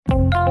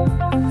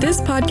This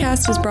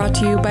podcast is brought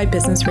to you by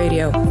Business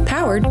Radio,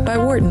 powered by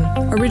Wharton,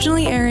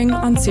 originally airing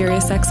on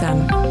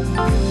SiriusXM.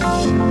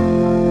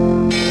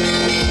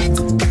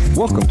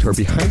 Welcome to our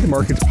Behind the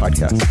Markets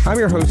podcast. I'm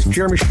your host,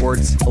 Jeremy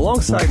Schwartz.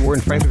 Alongside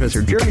Wharton Finance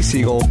Professor Jeremy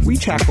Siegel, we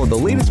tackle the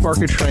latest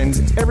market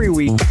trends every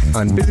week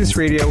on Business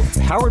Radio,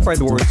 powered by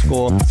the Wharton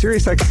School,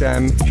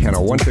 SiriusXM,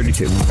 Channel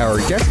 132. Our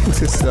guest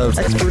consists of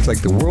experts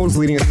like the world's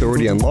leading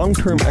authority on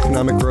long-term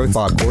economic growth,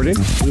 Bob Gordon.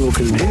 We will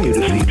continue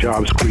to see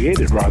jobs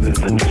created rather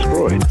than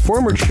destroyed.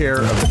 Former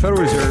chair of the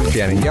Federal Reserve,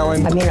 Janet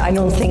Yellen. I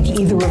don't think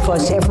either of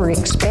us ever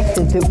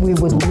expected that we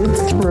would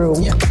live through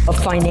a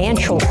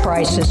financial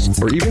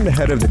crisis. Or even the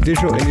head of the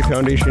Digital India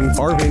Foundation,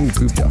 Arvind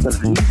Gupta. The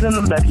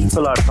reason that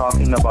people are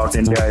talking about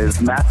India is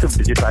massive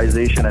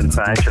digitization and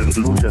financial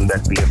inclusion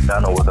that we have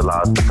done over the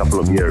last couple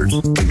of years.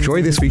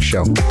 Enjoy this week's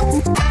show.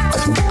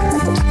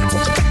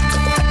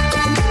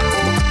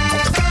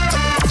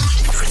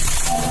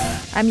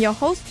 I'm your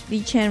host,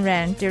 Li Chen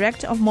Ran,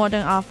 Director of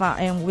Modern Alpha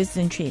and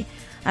WisdomTree.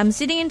 I'm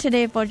sitting in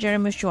today for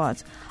Jeremy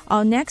Schwartz.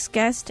 Our next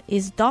guest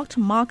is Dr.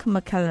 Mark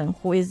McClellan,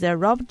 who is the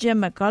Robert J.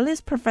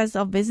 McGillis Professor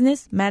of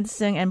Business,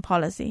 Medicine, and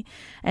Policy,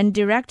 and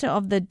Director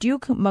of the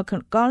Duke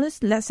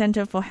McGillis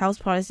Center for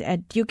Health Policy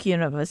at Duke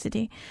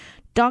University.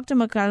 Dr.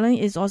 McClellan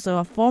is also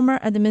a former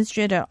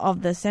administrator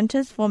of the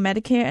Centers for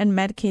Medicare and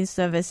Medicaid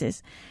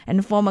Services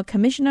and former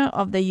commissioner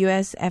of the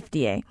U.S.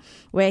 FDA,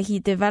 where he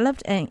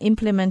developed and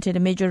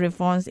implemented major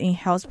reforms in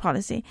health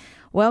policy.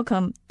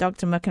 Welcome,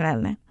 Dr.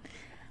 McClellan.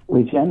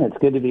 Li Chen, it's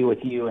good to be with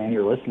you and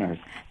your listeners.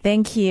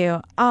 Thank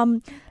you.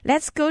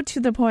 Let's go to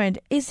the point.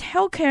 Is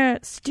healthcare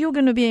still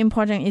going to be an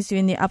important issue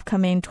in the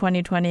upcoming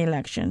 2020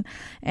 election?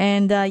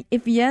 And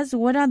if yes,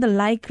 what are the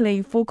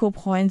likely focal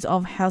points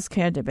of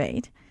healthcare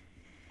debate?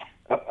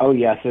 Oh,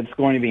 yes, it's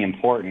going to be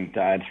important.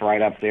 It's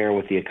right up there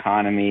with the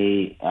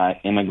economy,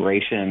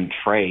 immigration,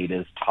 trade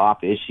as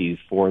top issues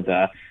for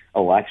the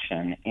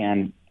election.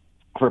 And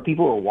for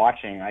people who are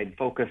watching, I'd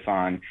focus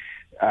on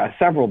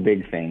several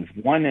big things.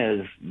 One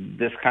is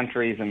this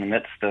country is in the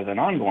midst of an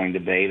ongoing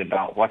debate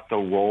about what the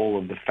role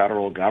of the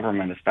federal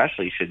government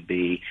especially should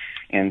be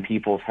in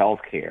people's health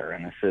care.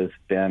 And this has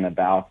been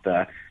about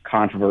the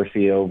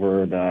controversy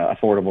over the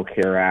Affordable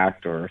Care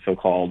Act, or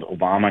so-called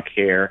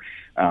Obamacare.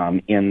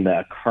 In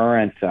the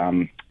current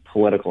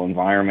political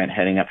environment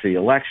heading up to the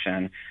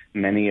election,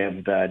 many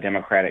of the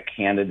Democratic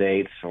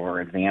candidates are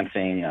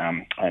advancing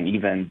an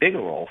even bigger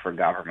role for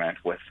government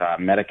with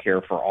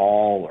Medicare for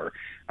all, or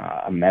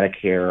a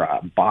Medicare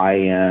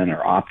buy-in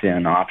or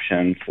opt-in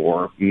option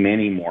for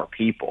many more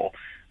people.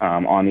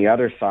 On the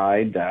other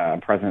side,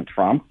 President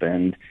Trump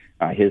and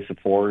his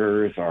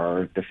supporters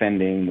are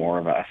defending more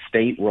of a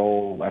state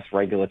role, less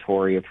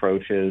regulatory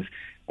approaches,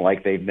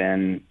 like they've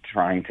been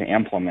trying to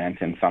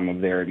implement in some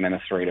of their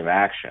administrative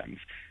actions.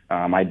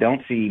 I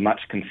don't see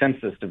much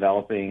consensus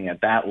developing at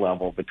that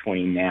level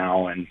between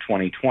now and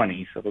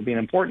 2020, so it'll be an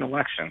important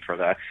election for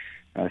the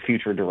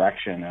future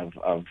direction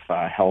of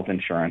health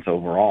insurance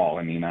overall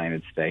in the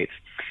United States.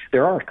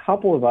 There are a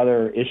couple of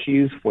other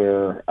issues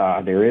where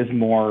there is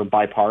more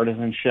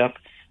bipartisanship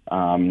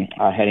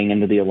heading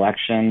into the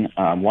election.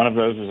 One of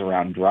those is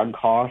around drug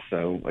costs.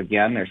 So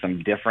again, there's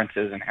some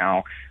differences in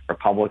how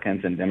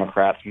Republicans and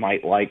Democrats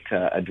might like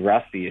to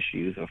address the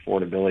issues of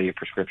affordability of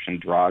prescription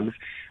drugs.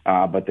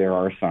 But there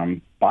are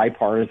some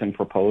bipartisan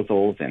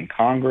proposals in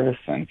Congress,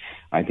 and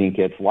I think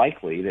it's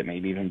likely that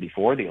maybe even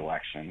before the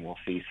election we'll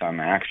see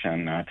some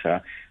action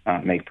to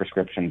make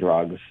prescription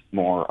drugs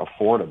more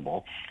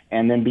affordable.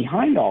 And then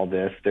behind all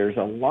this, there's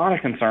a lot of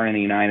concern in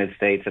the United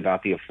States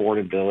about the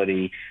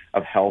affordability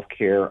of health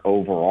care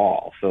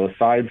overall. So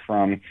aside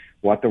from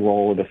what the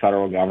role of the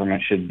federal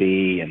government should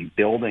be and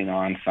building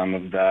on some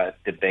of the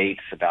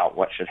debates about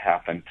what should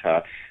happen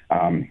to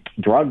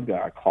drug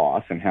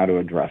costs and how to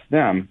address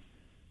them,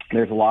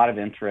 there's a lot of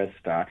interest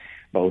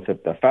both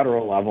at the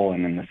federal level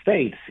and in the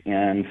states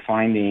in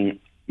finding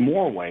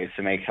more ways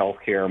to make health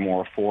care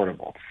more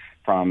affordable,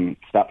 from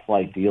steps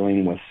like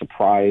dealing with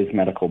surprise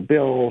medical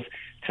bills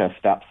to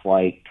steps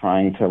like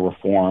trying to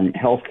reform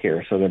health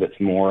care so that it's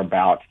more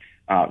about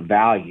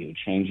value,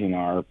 changing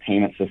our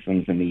payment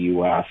systems in the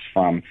U.S.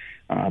 from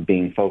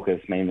being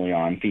focused mainly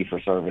on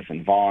fee-for-service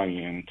and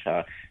volume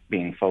to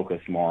being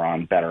focused more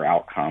on better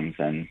outcomes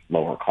and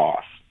lower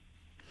costs.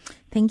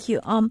 Thank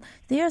you.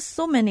 There are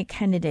so many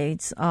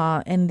candidates,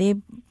 and they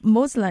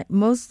most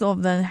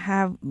of them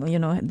have,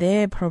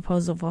 their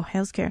proposal for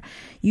healthcare.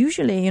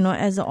 Usually,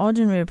 as an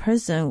ordinary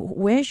person,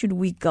 where should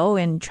we go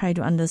and try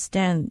to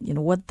understand,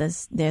 what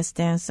their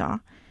stance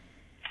are?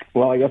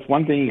 Well, I guess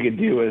one thing you could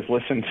do is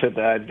listen to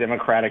the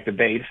Democratic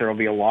debates. There will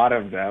be a lot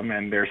of them,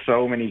 and there's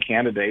so many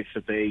candidates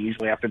that they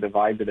usually have to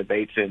divide the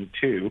debates in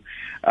two.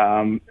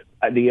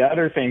 The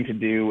other thing to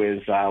do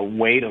is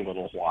wait a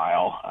little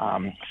while.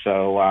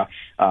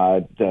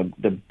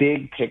 The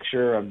big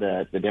picture of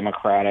the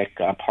Democratic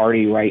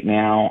Party right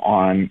now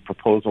on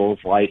proposals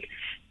like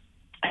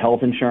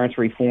health insurance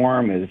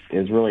reform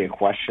is really a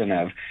question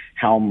of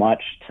how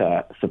much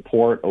to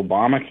support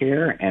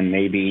Obamacare and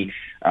maybe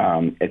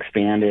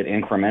expand it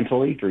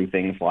incrementally through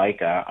things like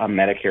a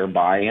Medicare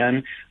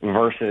buy-in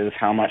versus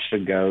how much to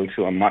go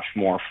to a much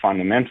more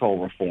fundamental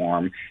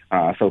reform,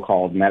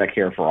 so-called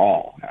Medicare for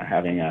all,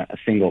 having a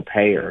single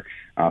payer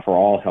for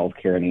all health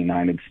care in the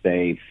United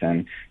States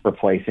and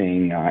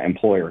replacing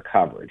employer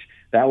coverage.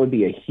 That would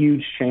be a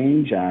huge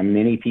change.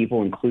 Many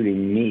people,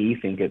 including me,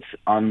 think it's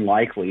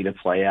unlikely to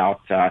play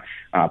out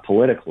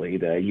politically.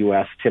 The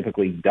U.S.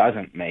 typically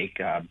doesn't make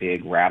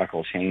big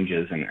radical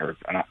changes, or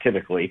not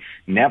typically,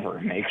 never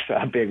makes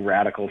big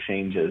radical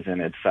changes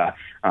in its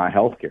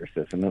healthcare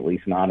system, at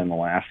least not in the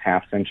last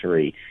half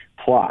century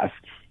plus.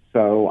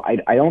 So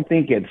I don't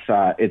think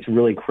it's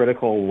really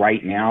critical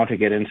right now to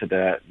get into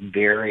the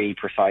very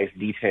precise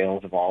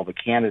details of all the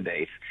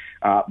candidates.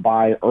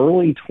 By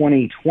early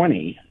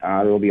 2020,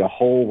 there will be a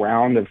whole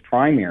round of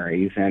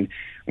primaries, and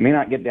we may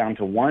not get down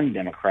to one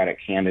Democratic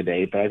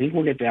candidate, but I think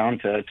we'll get down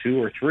to 2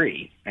 or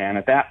 3. And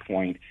at that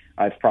point,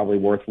 it's probably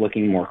worth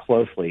looking more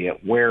closely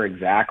at where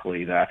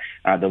exactly the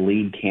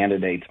lead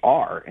candidates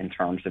are in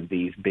terms of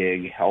these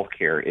big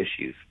healthcare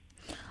issues.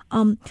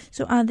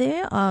 So are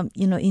there,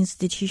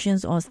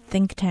 institutions or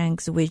think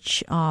tanks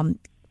which,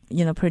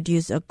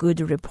 produce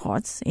good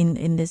reports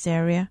in this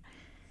area?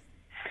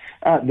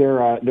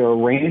 There are a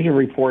range of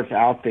reports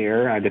out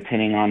there,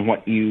 depending on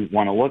what you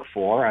want to look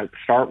for. I'd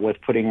start with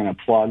putting in a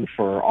plug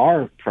for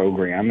our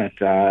program at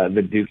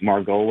the Duke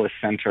Margolis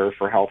Center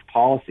for Health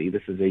Policy.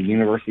 This is a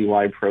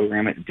university-wide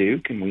program at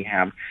Duke, and we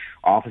have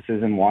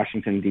offices in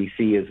Washington,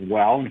 D.C. as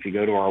well. And if you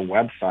go to our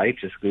website,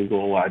 just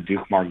Google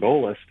Duke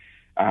Margolis,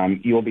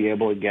 you'll be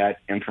able to get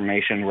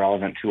information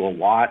relevant to a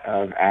lot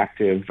of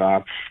active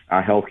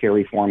healthcare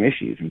reform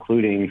issues,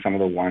 including some of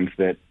the ones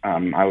that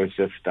I was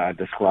just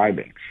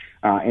describing.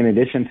 In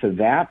addition to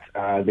that,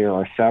 there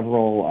are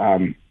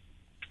several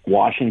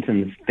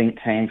Washington think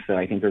tanks that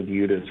I think are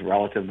viewed as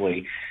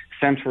relatively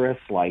centrist,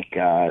 like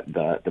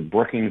the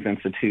Brookings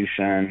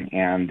Institution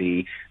and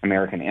the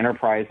American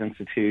Enterprise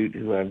Institute,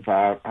 who have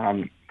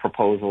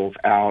proposals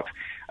out.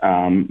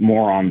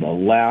 More on the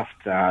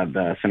left,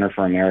 the Center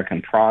for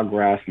American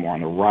Progress, more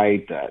on the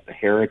right, the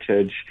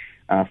Heritage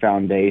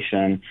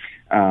Foundation.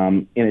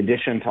 In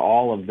addition to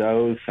all of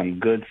those, some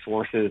good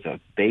sources of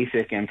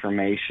basic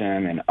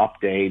information and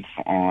updates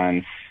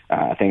on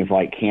things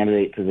like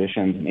candidate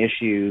positions and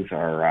issues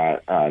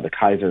are the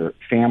Kaiser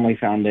Family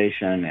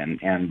Foundation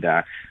and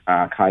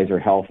Kaiser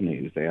Health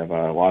News. They have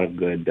a lot of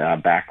good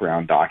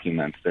background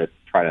documents that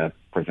try to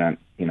present,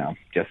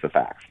 just the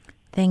facts.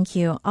 Thank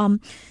you.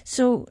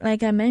 So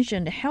like I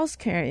mentioned,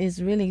 healthcare is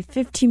really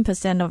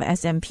 15% of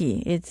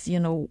S&P. It's,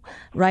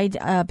 right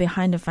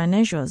behind the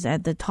financials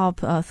at the top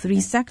 3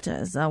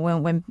 sectors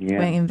when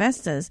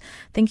investors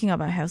thinking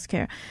about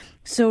healthcare.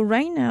 So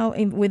right now,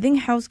 within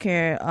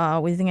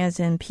healthcare, within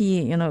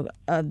S&P,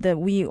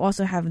 we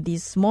also have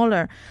these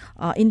smaller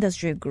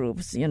industry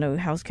groups,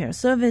 healthcare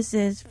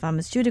services,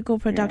 pharmaceutical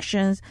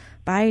productions,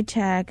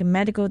 biotech,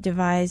 medical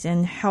device,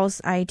 and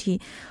health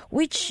IT.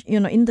 Which,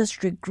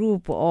 industry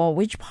group or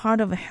which part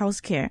of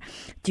healthcare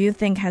do you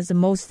think has the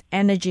most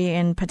energy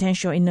and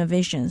potential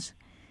innovations?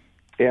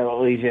 Yeah,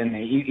 well, Legion,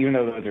 even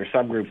though those are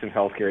subgroups of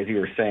healthcare, as you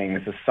were saying,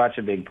 this is such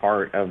a big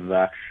part of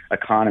the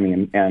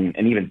economy and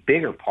an even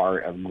bigger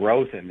part of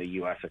growth in the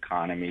U.S.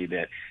 economy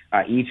that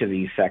each of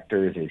these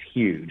sectors is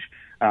huge.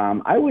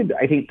 I would,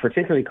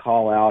 particularly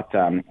call out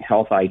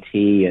health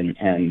IT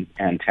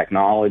and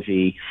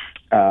technology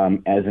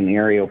as an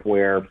area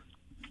where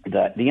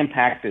the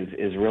impact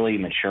is really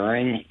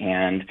maturing.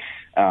 And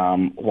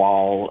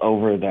while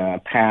over the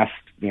past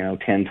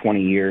 10,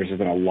 20 years, there's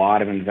been a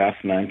lot of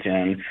investment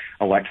in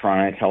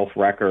electronic health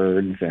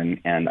records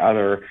and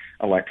other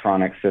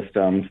electronic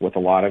systems with a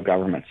lot of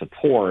government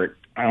support,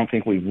 I don't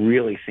think we've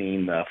really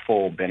seen the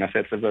full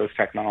benefits of those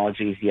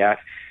technologies yet.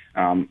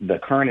 The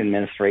current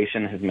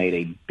administration has made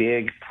a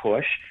big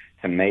push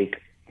to make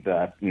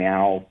the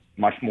now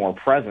much more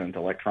present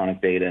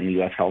electronic data in the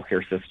U.S.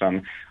 healthcare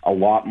system a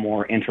lot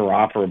more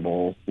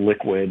interoperable,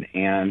 liquid,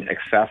 and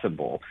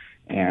accessible.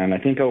 And I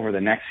think over the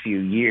next few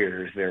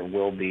years, there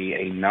will be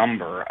a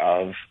number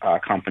of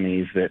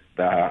companies that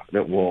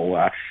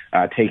will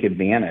take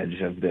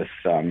advantage of this,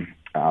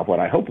 what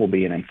I hope will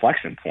be an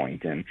inflection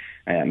point in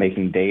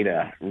making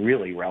data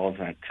really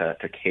relevant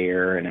to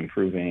care and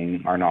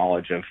improving our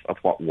knowledge of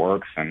what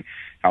works and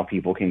how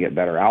people can get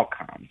better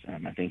outcomes.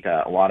 I think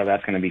a lot of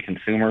that's going to be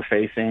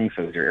consumer-facing,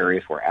 so those are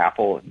areas where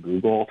Apple and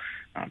Google,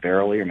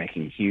 Verily are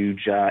making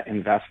huge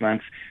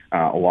investments.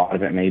 A lot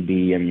of it may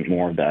be in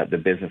more of the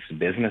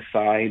business-to-business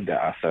side,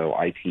 so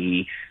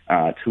IT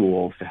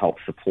tools to help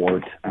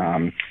support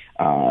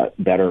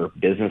better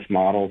business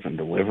models and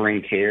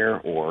delivering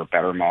care, or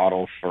better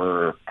models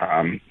for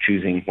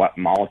choosing what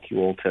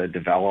molecule to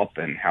develop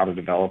and how to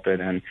develop it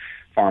in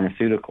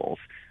pharmaceuticals.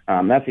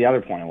 That's the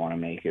other point I want to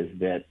make, is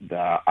that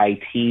the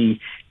IT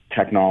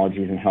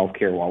technologies in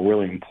healthcare, while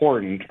really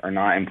important, are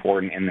not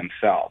important in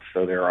themselves.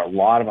 So there are a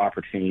lot of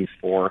opportunities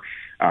for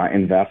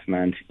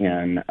investment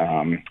in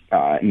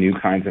new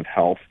kinds of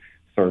health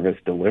service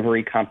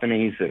delivery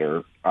companies that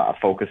are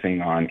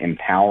focusing on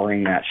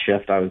empowering that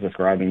shift I was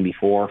describing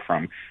before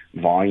from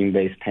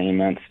volume-based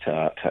payments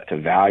to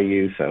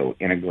value, so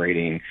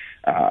integrating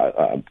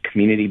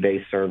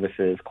community-based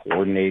services,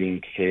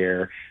 coordinating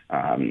care,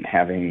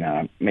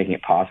 making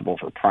it possible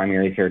for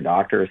primary care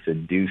doctors to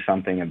do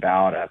something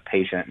about a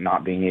patient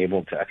not being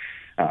able to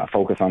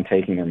focus on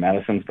taking their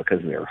medicines because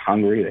they're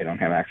hungry, they don't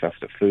have access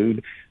to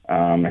food.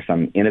 There's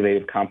some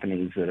innovative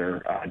companies that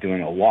are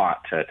doing a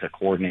lot to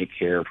coordinate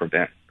care,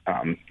 prevent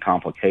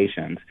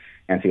complications,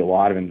 and see a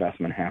lot of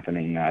investment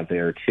happening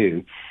there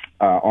too.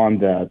 On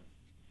the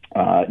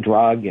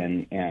drug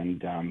and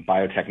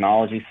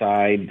biotechnology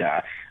side,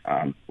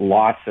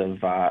 lots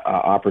of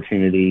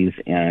opportunities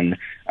in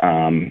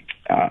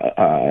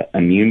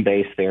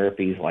immune-based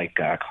therapies like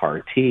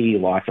CAR T,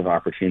 lots of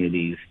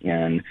opportunities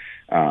in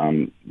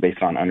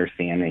based on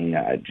understanding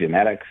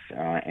genetics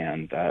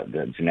and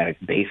the genetic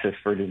basis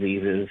for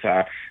diseases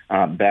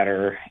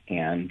better.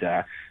 And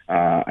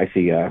I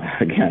see,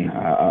 again,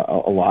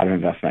 a lot of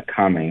investment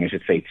coming. I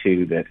should say,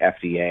 too, that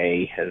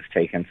FDA has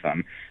taken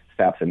some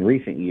steps in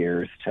recent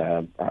years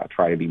to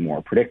try to be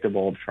more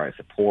predictable, to try to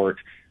support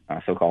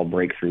so-called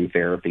breakthrough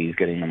therapies,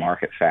 getting the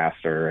market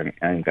faster, and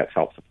I think that's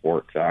helped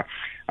support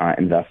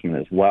investment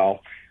as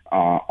well.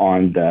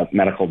 On the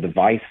medical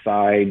device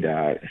side,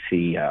 I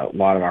see a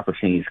lot of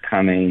opportunities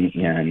coming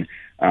in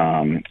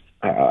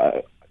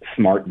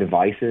smart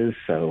devices,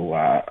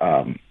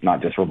 so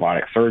not just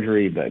robotic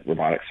surgery, but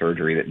robotic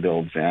surgery that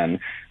builds in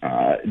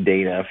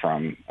data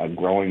from a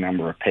growing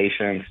number of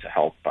patients to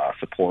help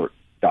support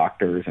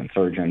doctors and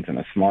surgeons in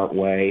a smart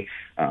way.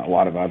 A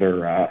lot of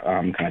other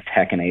kind of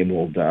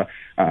tech-enabled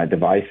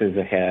devices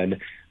ahead.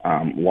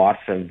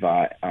 Lots of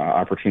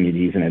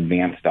opportunities in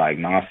advanced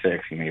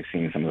diagnostics. You may have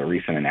seen some of the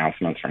recent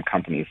announcements from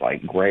companies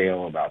like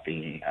Grail about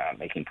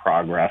making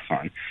progress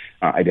on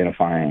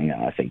identifying,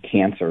 say,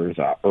 cancers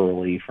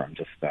early from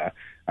just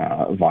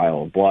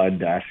vial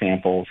blood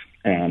samples,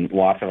 and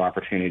lots of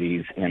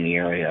opportunities in the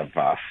area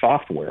of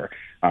software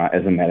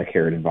as a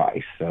Medicare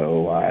device.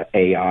 So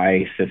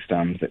AI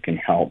systems that can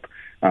help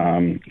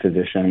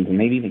physicians and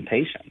maybe even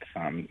patients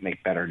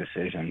make better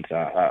decisions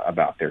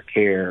about their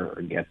care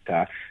or get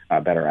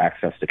better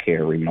access to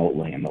care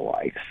remotely and the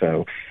like.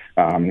 So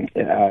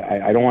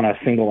I don't want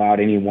to single out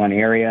any one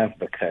area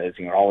because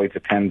it always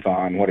depends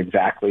on what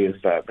exactly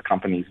is the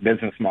company's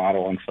business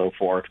model and so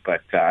forth.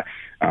 But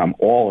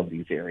all of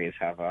these areas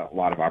have a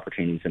lot of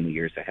opportunities in the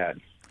years ahead.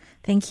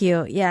 Thank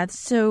you. Yeah,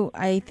 so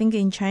I think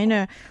in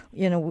China,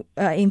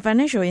 in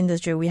financial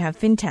industry, we have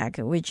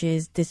fintech, which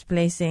is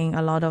displacing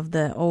a lot of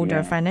the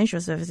older financial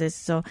services.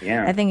 So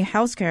I think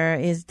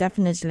healthcare is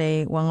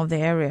definitely one of the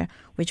area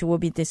which will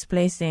be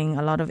displacing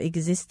a lot of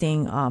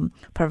existing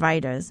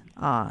providers,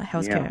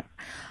 healthcare.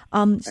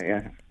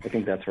 I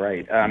think that's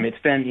right.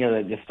 It's been,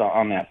 just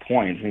on that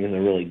point, I think it's a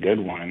really good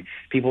one.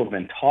 People have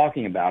been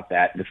talking about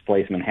that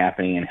displacement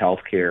happening in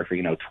healthcare for,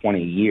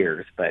 20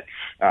 years. But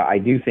I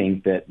do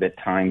think that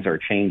times are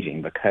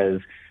changing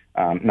because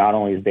not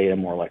only is data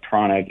more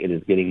electronic, it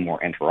is getting more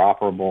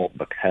interoperable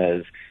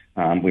because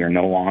we are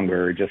no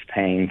longer just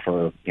paying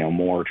for,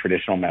 more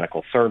traditional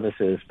medical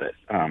services, but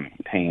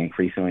paying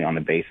increasingly on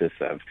the basis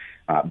of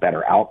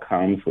better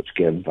outcomes, which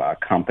give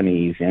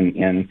companies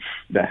in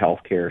the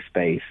healthcare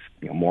space,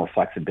 more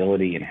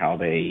flexibility in how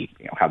they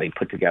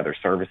put together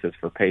services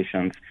for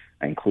patients,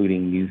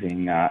 including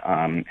using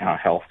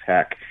health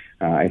tech.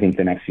 I think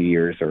the next few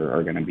years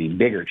are going to be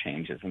bigger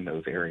changes in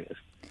those areas.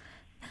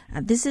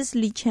 This is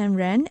Li-Chen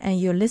Ren, and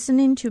you're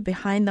listening to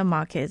Behind the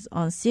Markets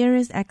on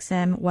Sirius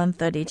XM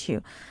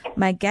 132.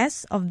 My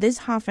guest of this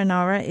half an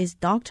hour is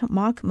Dr.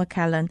 Mark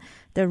McClellan,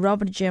 the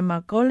Robert J.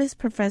 Margolis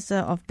Professor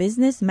of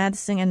Business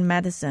Medicine and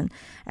Medicine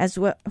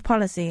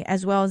Policy,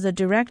 as well as the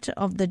Director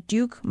of the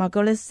Duke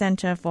Margolis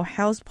Center for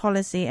Health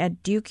Policy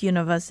at Duke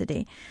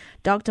University.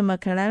 Dr.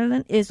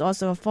 McClellan is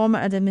also a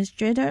former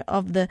administrator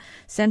of the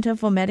Center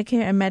for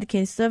Medicare and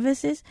Medicaid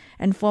Services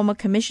and former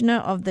commissioner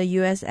of the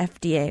U.S.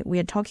 FDA. We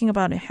are talking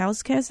about the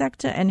healthcare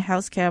sector and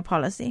healthcare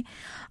policy.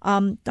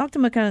 Dr.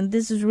 McClellan,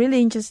 this is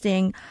really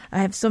interesting. I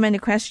have so many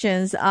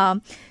questions.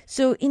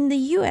 So in the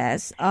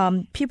U.S.,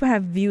 people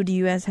have viewed the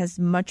U.S. has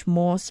much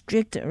more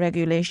strict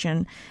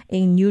regulation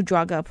in new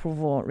drug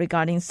approval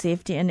regarding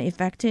safety and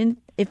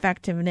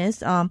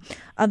effectiveness.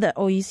 Other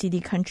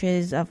OECD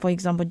countries, for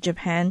example,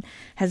 Japan,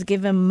 has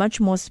given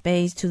much more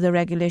space to the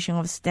regulation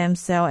of stem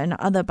cell and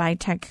other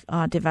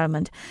biotech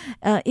development.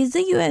 Is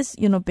the U.S.,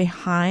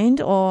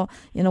 behind, or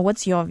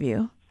what's your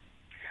view?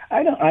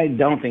 I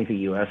don't think the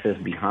U.S. is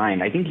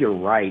behind. I think you're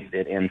right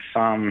that in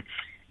some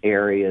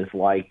areas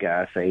like,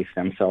 say,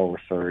 stem cell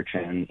research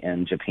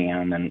in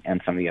Japan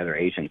and some of the other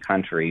Asian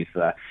countries,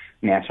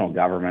 national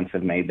governments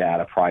have made that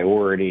a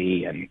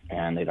priority,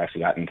 and they've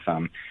actually gotten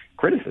some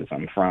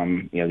criticism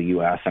from the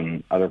U.S.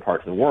 and other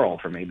parts of the world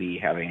for maybe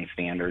having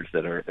standards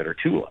that are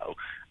too low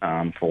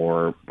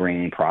for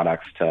bringing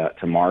products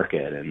to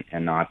market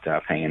and not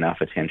paying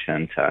enough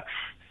attention to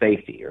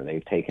safety, or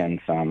they've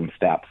taken some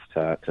steps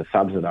to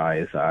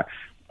subsidize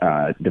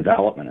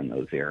development in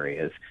those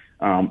areas.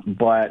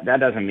 But that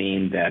doesn't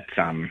mean that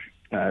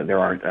there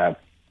aren't a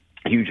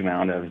huge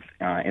amount of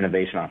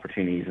innovation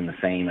opportunities in the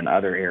same in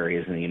other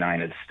areas in the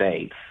United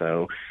States.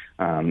 So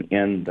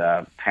in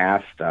the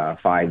past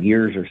 5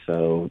 years or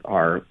so,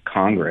 our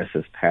Congress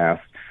has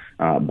passed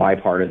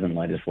bipartisan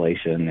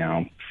legislation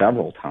now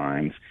several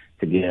times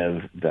to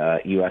give the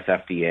U.S.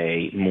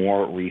 FDA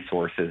more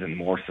resources and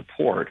more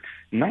support,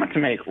 not to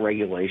make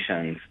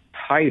regulations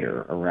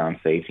tighter around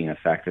safety and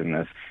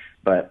effectiveness,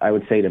 but I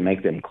would say to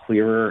make them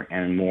clearer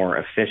and more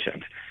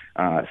efficient.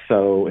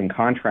 So in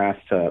contrast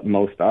to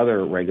most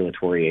other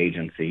regulatory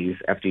agencies,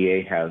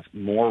 FDA has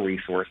more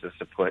resources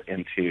to put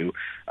into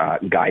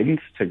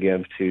guidance to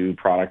give to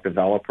product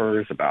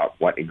developers about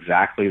what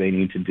exactly they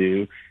need to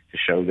do to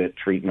show that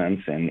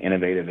treatments in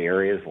innovative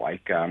areas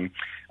like cell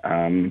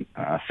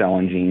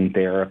and gene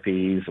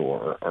therapies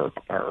or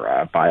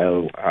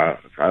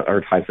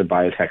types of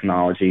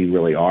biotechnology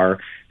really are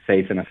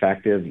safe and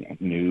effective.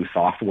 New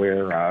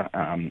software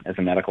as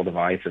a medical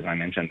device, as I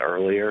mentioned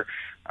earlier.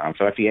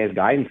 So FDA has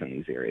guidance in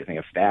these areas. They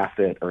have staff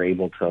that are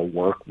able to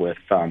work with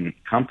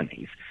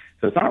companies.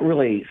 So it's not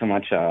really so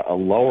much a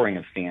lowering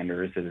of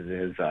standards as it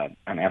is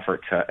an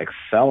effort to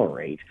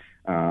accelerate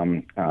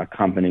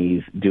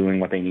companies doing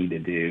what they need to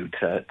do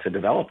to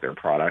develop their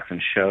products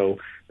and show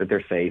that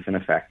they're safe and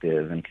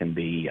effective and can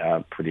be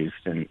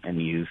produced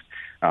and used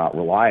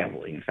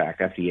reliably. In fact,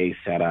 FDA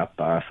set up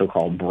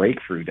so-called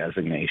breakthrough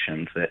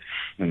designations that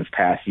in this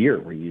past year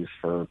were used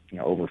for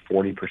over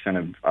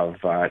 40%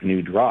 of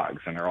new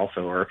drugs. And there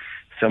also are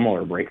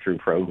similar breakthrough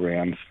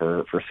programs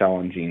for cell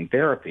and gene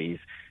therapies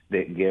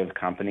that give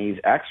companies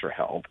extra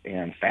help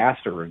and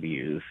faster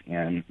reviews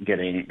in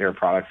getting their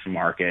products to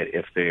market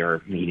if they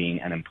are meeting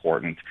an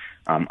important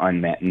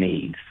unmet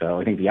need.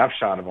 So I think the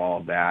upshot of all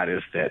of that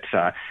is that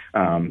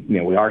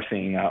we are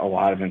seeing a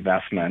lot of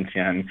investment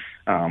in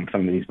some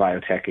of these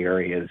biotech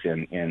areas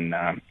in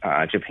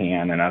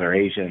Japan and other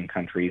Asian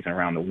countries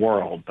around the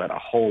world, but a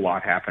whole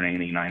lot happening in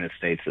the United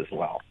States as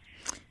well.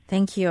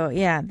 Thank you.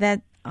 Yeah,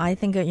 that I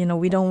think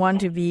we don't want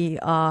to be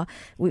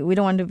we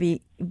don't want to be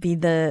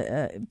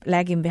the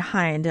lagging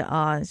behind.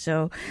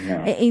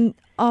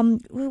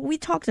 We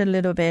talked a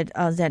little bit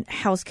that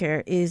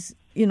healthcare is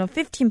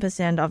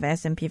 15% of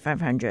S&P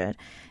 500.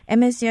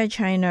 MSCI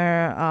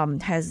China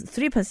has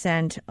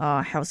 3%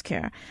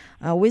 healthcare.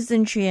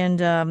 WisdomTree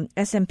and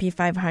S&P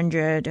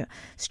 500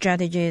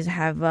 strategies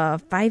have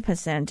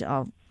 5%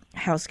 of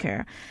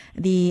healthcare.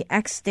 The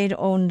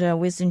ex-state-owned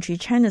WisdomTree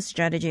China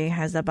strategy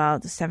has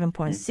about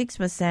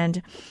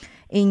 7.6%.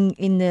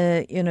 In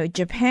the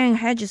Japan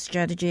hedge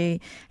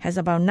strategy has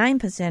about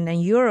 9%,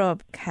 and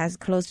Europe has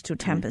close to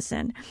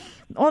 10%.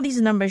 All these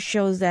numbers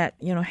shows that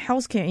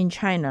healthcare in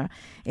China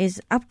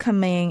is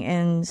upcoming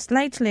and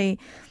slightly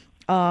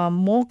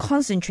more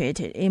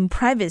concentrated in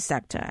private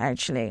sector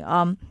actually.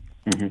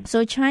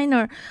 So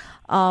China,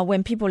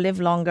 when people live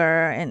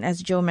longer, and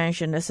as Joe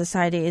mentioned, the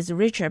society is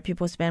richer,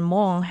 people spend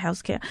more on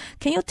healthcare.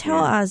 Can you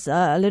tell us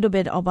a little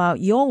bit about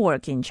your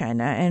work in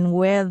China and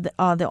where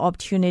are the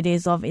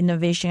opportunities of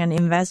innovation and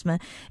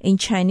investment in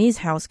Chinese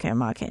healthcare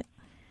market?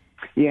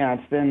 Yeah,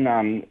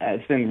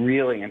 it's been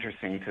really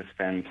interesting to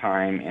spend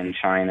time in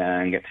China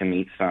and get to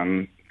meet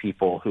some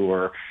people who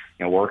are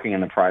working in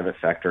the private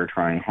sector,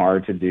 trying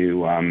hard to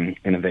do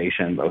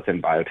innovation, both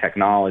in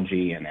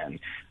biotechnology and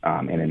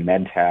in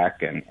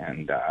medtech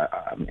and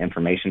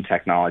information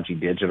technology,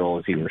 digital,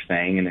 as you were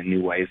saying, and in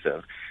new ways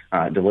of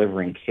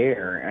delivering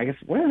care. And I guess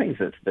one of the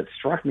things that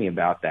struck me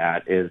about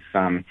that is,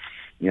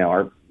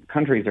 our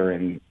countries are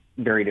in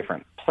very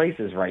different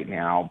places right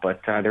now, but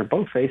they're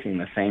both facing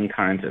the same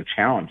kinds of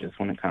challenges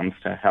when it comes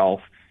to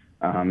health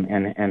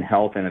and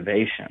health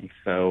innovation.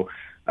 So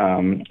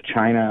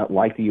China,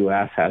 like the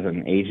U.S., has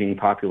an aging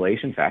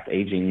population, in fact,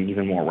 aging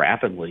even more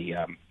rapidly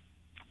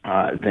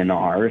than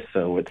ours.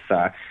 So it's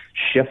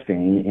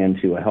shifting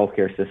into a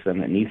healthcare system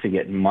that needs to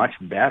get much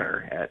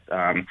better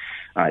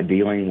at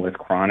dealing with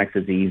chronic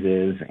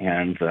diseases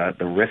and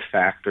the risk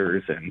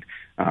factors and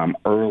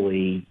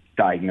early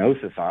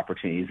diagnosis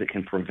opportunities that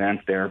can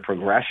prevent their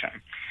progression.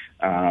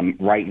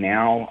 Right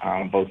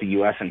now, both the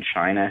U.S. and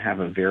China have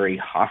a very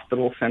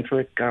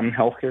hospital-centric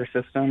healthcare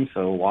system,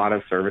 so a lot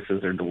of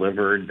services are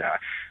delivered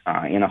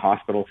in a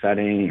hospital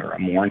setting or a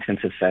more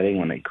intensive setting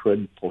when they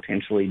could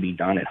potentially be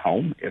done at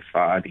home if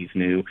these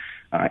new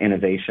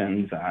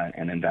innovations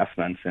and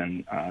investments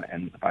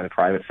by the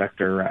private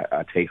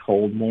sector take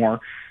hold more.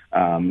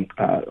 A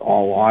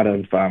lot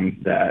of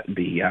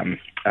the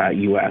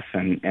U.S.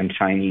 and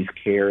Chinese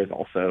care is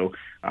also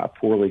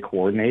poorly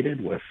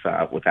coordinated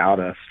without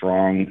a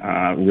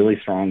really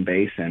strong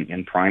base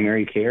in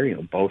primary care.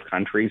 Both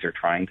countries are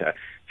trying to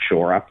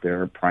shore up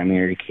their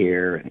primary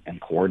care and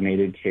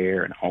coordinated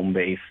care and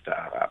home-based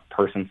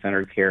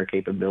person-centered care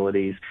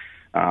capabilities,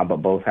 but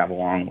both have a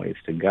long ways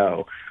to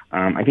go.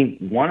 I think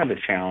one of the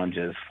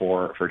challenges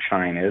for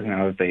China is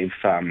now that they've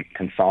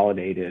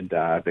consolidated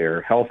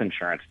their health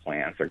insurance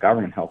plans, their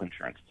government health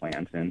insurance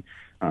plans, in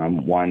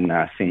one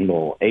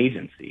single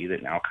agency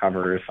that now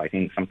covers, I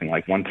think, something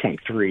like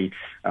 1.3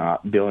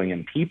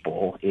 billion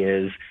people,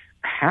 is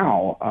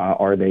how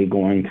are they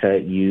going to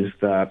use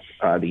the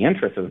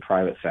interests of the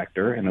private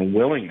sector and the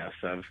willingness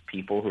of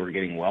people who are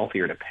getting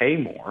wealthier to pay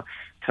more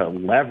to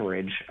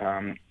leverage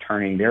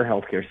turning their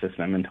healthcare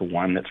system into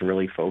one that's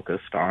really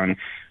focused on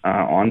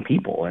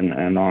people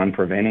and on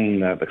preventing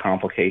the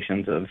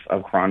complications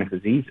of chronic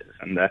diseases.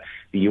 And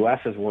the U.S.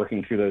 is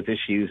working through those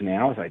issues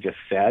now, as I just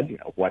said.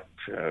 What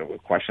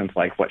questions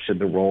like what should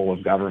the role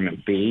of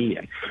government be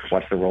and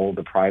what's the role of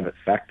the private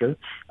sector?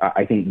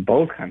 I think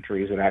both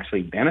countries would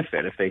actually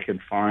benefit if they could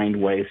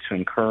find ways to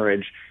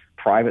encourage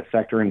private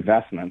sector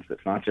investments.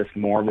 That's not just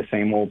more of the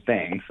same old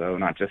thing. So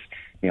not just,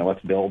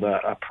 let's build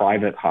a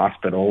private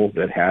hospital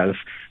that has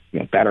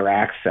better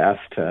access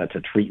to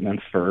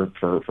treatments for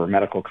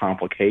medical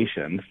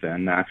complications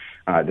than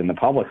the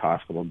public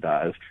hospital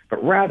does,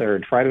 but rather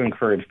try to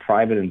encourage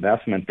private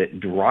investment that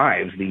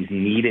drives these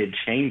needed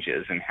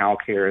changes in how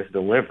care is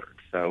delivered.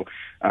 So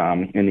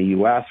in the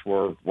U.S.,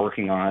 we're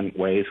working on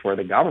ways where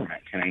the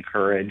government can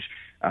encourage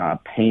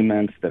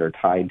payments that are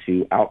tied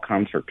to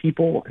outcomes for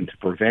people and to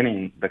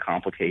preventing the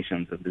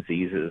complications of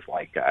diseases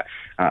like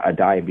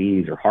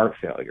diabetes or heart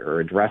failure,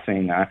 or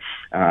addressing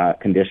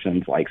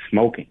conditions like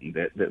smoking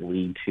that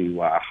lead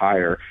to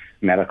higher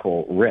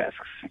medical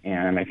risks.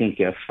 And I think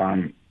if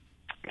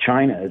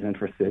China is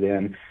interested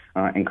in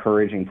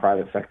encouraging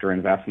private sector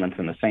investments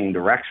in the same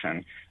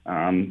direction,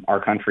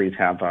 our countries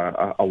have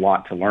a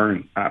lot to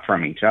learn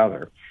from each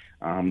other.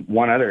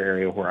 One other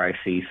area where I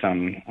see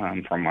some,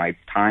 from my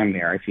time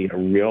there, I see a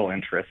real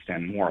interest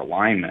and more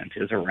alignment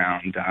is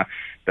around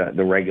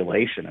the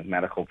regulation of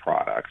medical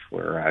products,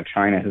 where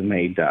China has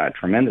made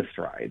tremendous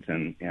strides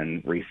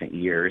in recent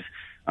years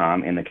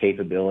in the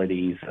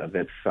capabilities of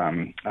its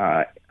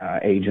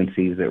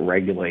agencies that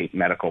regulate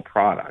medical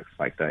products,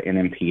 like the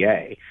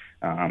NMPA.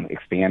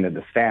 Expanded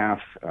the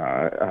staff,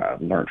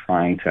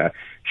 trying to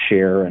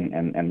share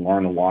and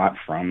learn a lot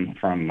from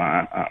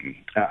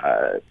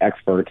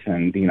experts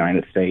in the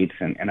United States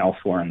and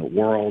elsewhere in the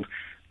world.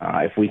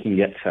 If we can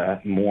get to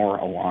more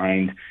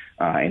aligned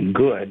and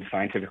good,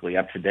 scientifically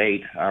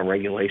up-to-date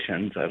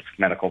regulations of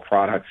medical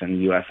products in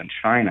the U.S. and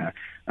China,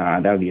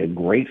 that would be a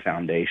great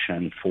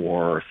foundation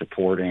for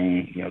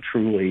supporting,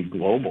 truly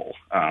global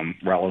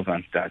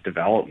relevant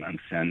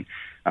developments and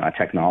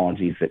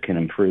technologies that can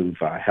improve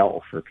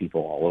health for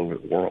people all over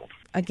the world.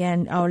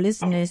 Again, our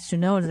listeners to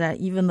know that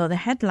even though the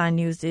headline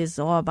news is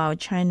all about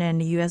China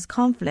and the U.S.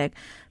 conflict,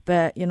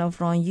 but,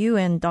 from you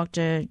and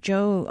Dr.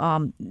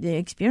 Zhou, the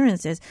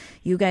experiences,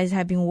 you guys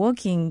have been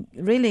working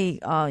really,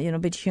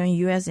 between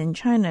U.S. and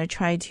China,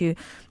 try to,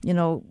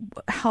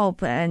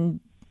 help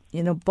and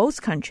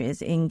both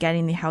countries in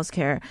getting the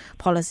healthcare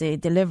policy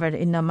delivered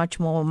in a much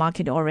more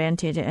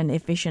market-oriented and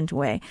efficient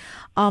way.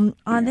 Are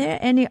there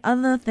any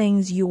other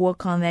things you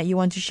work on that you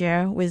want to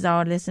share with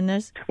our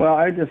listeners? Well,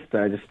 I just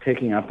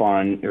picking up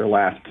on your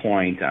last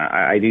point,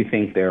 I do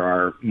think there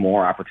are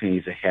more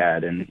opportunities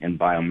ahead in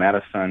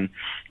biomedicine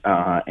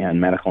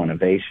and medical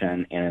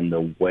innovation, and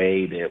the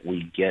way that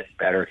we get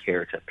better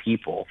care to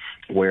people,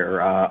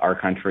 where our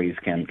countries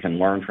can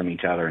learn from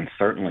each other and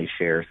certainly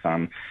share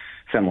some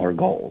similar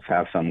goals,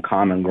 have some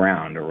common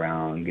ground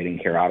around getting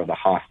care out of the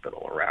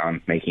hospital,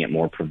 around making it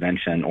more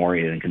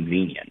prevention-oriented and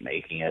convenient,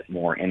 making it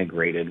more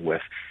integrated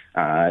with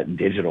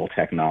digital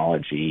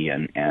technology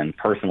and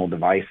personal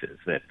devices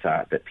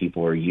that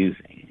people are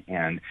using.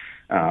 And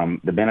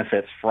the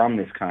benefits from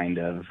this kind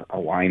of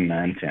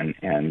alignment and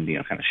kind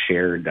of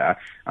shared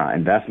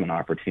investment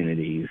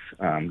opportunities,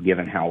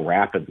 given how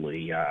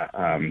rapidly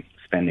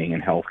spending in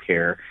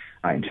healthcare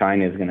in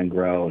China is going to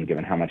grow, and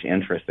given how much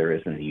interest there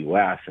is in the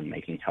U.S. in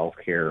making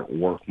healthcare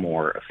work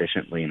more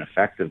efficiently and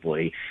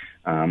effectively,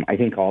 I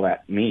think all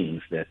that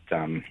means that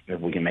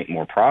if we can make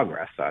more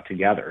progress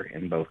together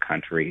in both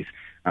countries,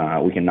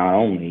 we can not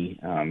only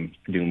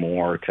do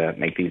more to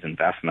make these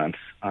investments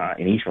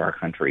in each of our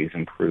countries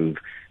improve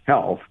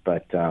health,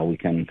 but we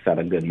can set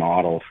a good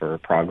model for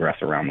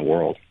progress around the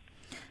world.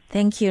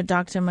 Thank you,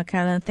 Dr.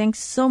 McKellen. Thanks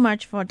so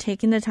much for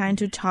taking the time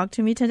to talk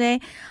to me today.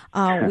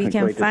 We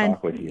can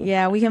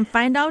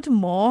find out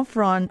more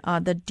from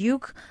the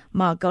Duke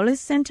Margolis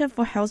Center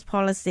for Health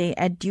Policy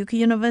at Duke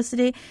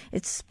University.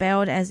 It's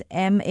spelled as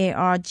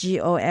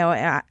Margolis.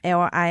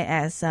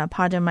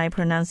 Pardon my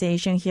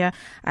pronunciation here.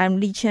 I'm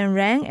Li-Chen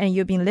Ran, and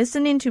you've been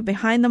listening to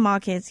Behind the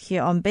Markets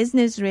here on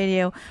Business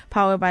Radio,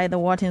 powered by the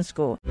Wharton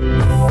School.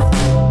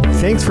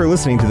 Thanks for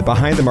listening to the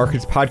Behind the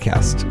Markets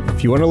podcast.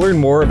 If you want to learn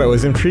more about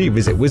WisdomTree,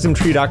 visit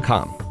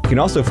wisdomtree.com. You can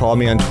also follow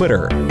me on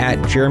Twitter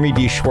at Jeremy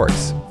D.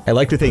 Schwartz. I'd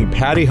like to thank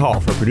Patty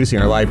Hall for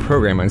producing our live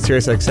program on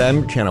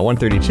SiriusXM Channel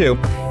 132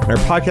 and our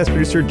podcast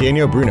producer,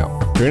 Daniel Bruno.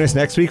 Join us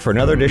next week for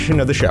another edition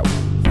of the show.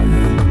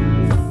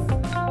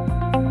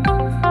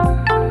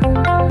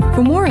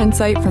 For more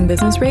insight from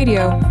Business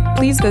Radio,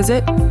 please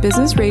visit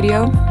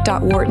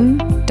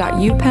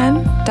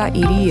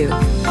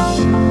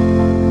businessradio.wharton.upenn.edu.